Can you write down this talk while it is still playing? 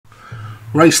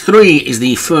Race 3 is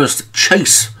the first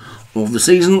chase of the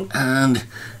season, and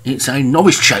it's a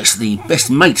novice chase, the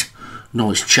best mate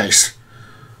novice chase.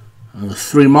 Over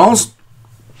 3 miles.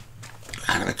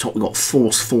 And at the top we've got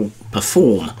Forceful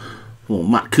Perform for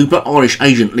Matt Cooper, Irish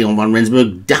Agent Leon van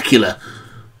Rensburg, Dacula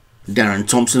Darren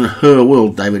Thompson, Her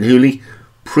World David Hooley,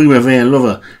 Primavera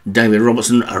Lover David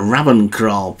Robertson,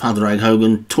 Ravenkral Padraig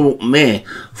Hogan, Talk Mare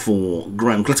for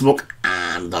Graham Clutterbuck,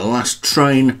 and the last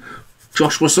train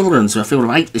Joshua Sutherland. So a field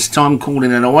of 8 this time, called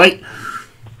in and away.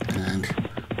 And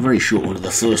very short one of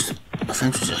the first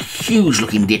offence was a huge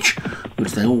looking ditch,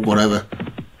 which they all got over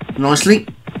nicely.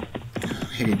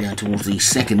 Headed down towards the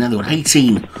second. Now they've got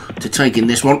 18 to take in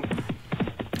this one.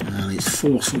 And it's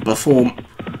Forceful Perform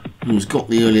who's got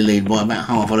the early lead by about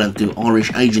half a length to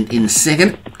Irish Agent in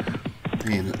second.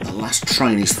 And the last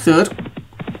train is third.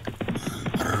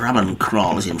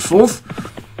 Ravenkral is in fourth.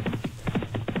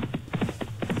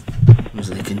 As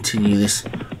they continue this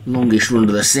longish run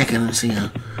to the second, and see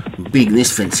how big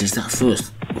this fence is. That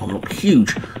first one looked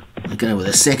huge. They go over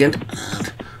the second,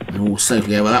 and they're all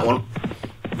safely over that one,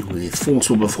 with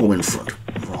Forceful Perform in front.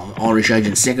 From Irish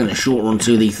Agent second, a short run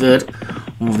to the third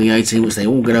of the 18, which they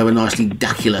all get over nicely.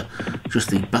 Dacula, just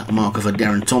the back marker for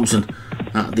Darren Thompson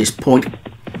at this point.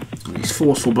 And it's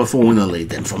Forceful Perform in the lead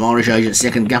then. From Irish Agent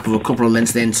second, gap of a couple of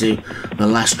lengths then to the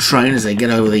last train as they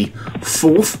get over the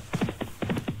fourth.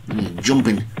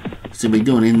 Jumping to be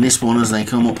done in this one as they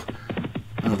come up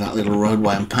over that little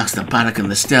roadway and past the paddock and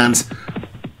the stands.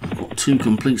 I've got 2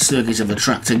 complete circuits of the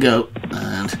track to go,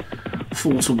 and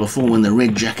Forceful Perform in the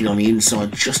red jacket on the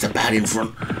inside, just about in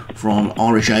front from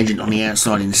Irish Agent on the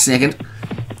outside in second.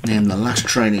 Then the last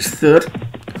train is third.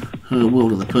 Her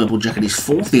World of the purple jacket is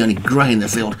fourth. The only grey in the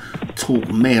field, Talk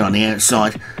Mare on the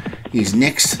outside, is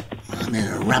next. And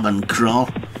then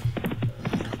Ravenkral,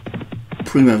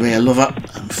 Primavera Lover,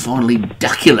 and finally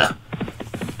Dacula.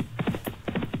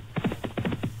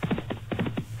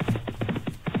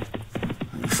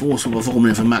 Forceful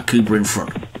Performing for Matt Cooper in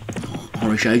front.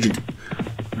 Irish Agent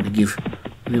going to give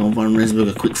Leon van Rensburg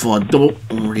a quick fire double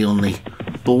already on the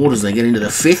board as they get into the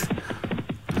fifth.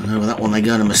 And over that one they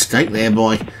go to mistake there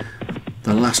by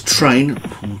the last train.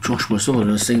 Joshua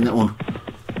Sutherland has seen that one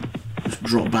just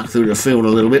drop back through the field a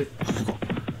little bit. And they've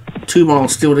got 2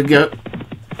 miles still to go.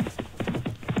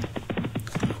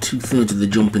 2/3 of the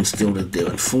jumping still to do,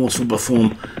 and Forceful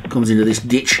Perform comes into this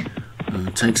ditch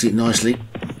and takes it nicely.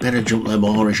 Better jump though by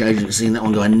Irish Agent, seeing that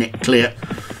one going net clear,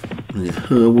 with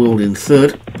Her World in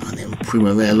third, and then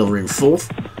Primavera Lover in fourth.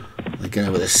 They get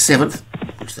over the 7th,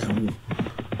 which they all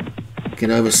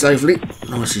get over safely.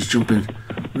 Novices jumping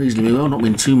reasonably well, not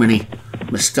been too many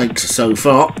mistakes so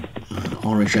far. And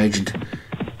Irish Agent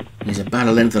is about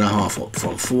a length and a half up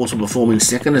from Forceful Perform in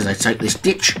second as they take this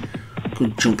ditch.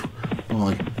 Good jump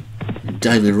by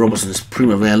David Robertson's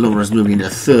Primavera Lover has moved into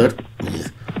third,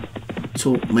 with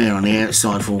Talk Mare on the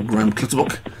outside for Graham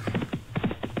Clutterbuck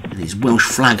in his Welsh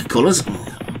flag colours,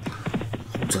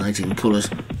 alternating colours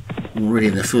already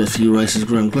in the first few races.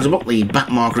 Graham Clutterbuck, the back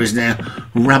marker is now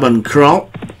Ravenkral,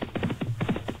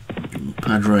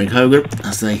 Padraig Hogan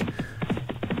as they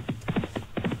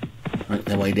make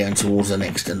their way down towards the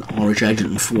next, and Irish Agent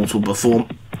and Forceful Perform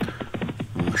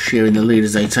sharing the lead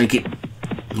as they take it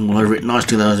all over it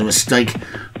nicely. There was a mistake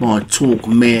by Talk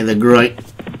Mare the Great.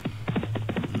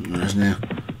 Has now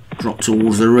dropped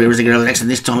towards the rear as they get over the next, and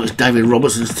this time it was David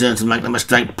Robertson's turn to make the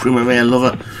mistake. Primavera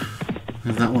Lover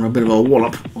have that one a bit of a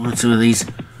wallop. One or two of these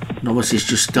novices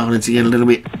just starting to get a little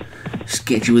bit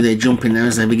sketchy with their jumping now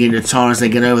as they begin to tire as they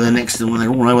get over the next, and when they're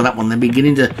all over that one they're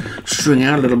beginning to string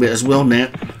out a little bit as well now,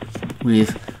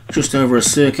 with just over a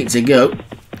circuit to go.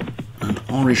 And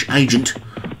Irish Agent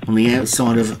on the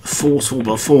outside of Forceful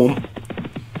Perform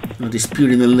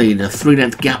disputing the lead. A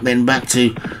 3-length gap then back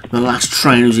to the last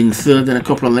train who's in third, then a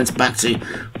couple of lengths back to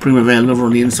Primavera Lover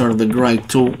on the inside of the grey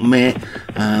Talk Mare,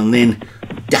 and then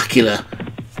Dacula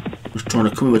was trying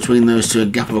to come in between those two, a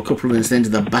gap of a couple of lengths then to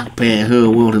the back pair, Her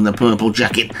World in the purple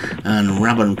jacket and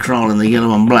Ravenkral in the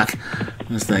yellow and black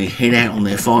as they head out on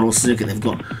their final circuit. They've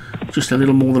got just a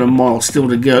little more than a mile still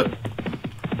to go,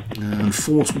 and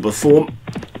Forceful Perform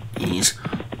is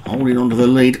holding on to the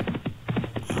lead.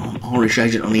 Irish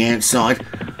Agent on the outside,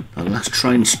 the last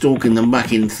train stalking them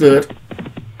back in third.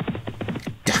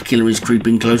 Dacula is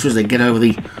creeping closer as they get over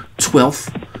the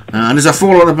 12th, and there's a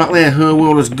fall on the back there. Her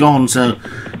World has gone, so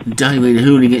David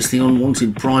Hooley gets the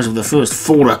unwanted prize of the first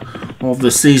faller of the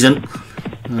season,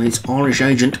 and it's Irish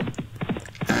Agent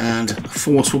And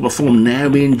Force will perform now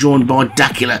being joined by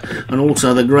Dacula and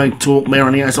also the great Talk Mare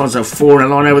on the outside. So 4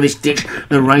 in a line over this ditch.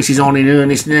 The race is on in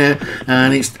earnest now,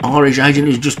 and it's Irish Agent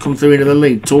who's just come through into the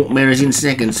lead. Talk Mare is in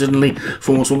second. Suddenly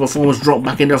Force will perform has dropped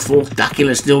back into fourth.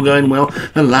 Dacula still going well.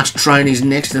 The Last Train is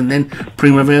next, and then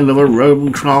Primavera Lover,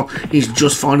 Roman Trial is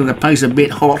just finding the pace a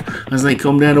bit hot as they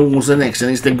come down towards the next,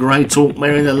 and it's the great Talk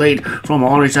Mare in the lead from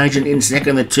Irish Agent in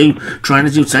second. The 2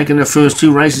 trainers who've taken the first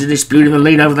 2 races are disputing the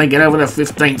lead over. They get over the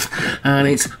 15th, and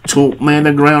it's Talk Mare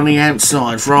the grey on the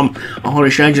outside from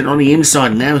Irish Agent on the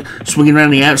inside. Now swinging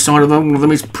around the outside of all of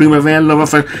them is Primavera Lover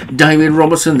for David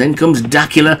Robertson. Then comes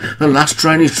Dacula. The Last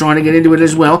Train is trying to get into it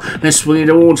as well. They're swinging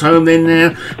towards home then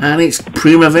now, and it's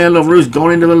Primavera Lover who's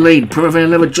gone into the lead. Primavera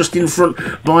Lover just in front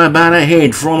by about a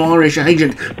head from Irish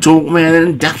Agent. Talk Mare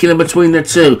and Dacula between the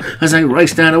 2 as they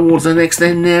race down towards the next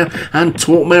then now, and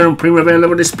Talk Mare and Primavera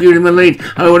Lover disputing the lead.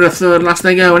 Over the third last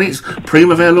they go, and it's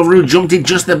Primavera Lover who jumped it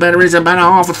just the better. Is about a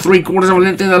half or 3/4 of a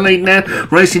length in the lead now,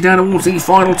 racing down towards the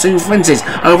final 2 fences.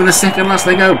 Over the second last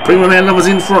they go. Primavera Lover's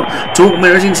in front. Talk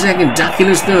Mare is in second.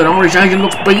 Dacula's third. Irish Agent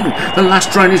looks beaten. The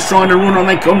Last Train is trying to run on.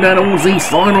 They come down towards the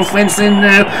final fence then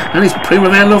now, and it's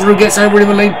Primavera Lover who gets over in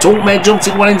the lead. Talk Mare jumps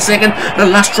it well in second. The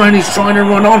Last Train is trying to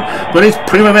run on, but it's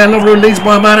Primavera Lover who leads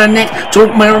by about a neck.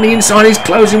 Talk Mare on the inside is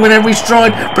closing with every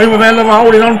stride. Primavera Lover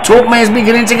holding on. Talk Mare's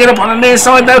beginning to get up on the near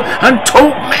side though, and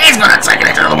Talk Mare's going to take it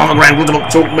into the bottom ground. Good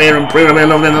luck, Talk Mare and Primavera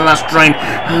Lover in the Last Train,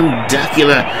 and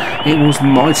Dacula. It was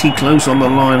mighty close on the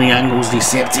line. The angle's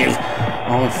deceptive.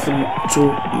 I thought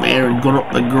Talk Mare had got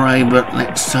up the grey, but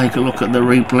let's take a look at the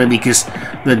replay because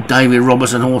the David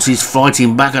Robertson horse is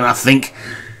fighting back, and I think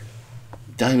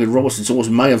David Robertson's horse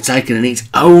may have taken, and it's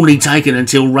only taken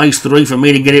until race 3 for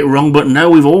me to get it wrong, but no,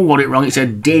 we've all got it wrong. It's a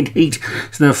dead heat.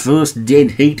 It's the first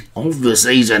dead heat of the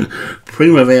season.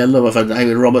 Primavera Lover for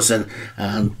David Robertson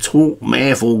and Talk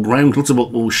Mare for Graham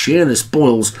Clutterbuck will share the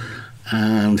spoils,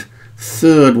 and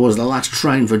third was the Last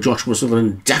Train for Joshua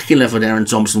Sutherland. Dacula for Darren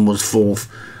Thompson was 4th,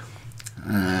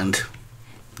 and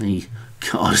the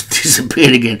cars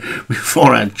disappeared again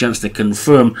before I had a chance to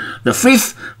confirm the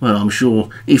 5th. Well, I'm sure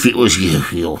if it was you,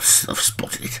 you'll have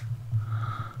spotted it.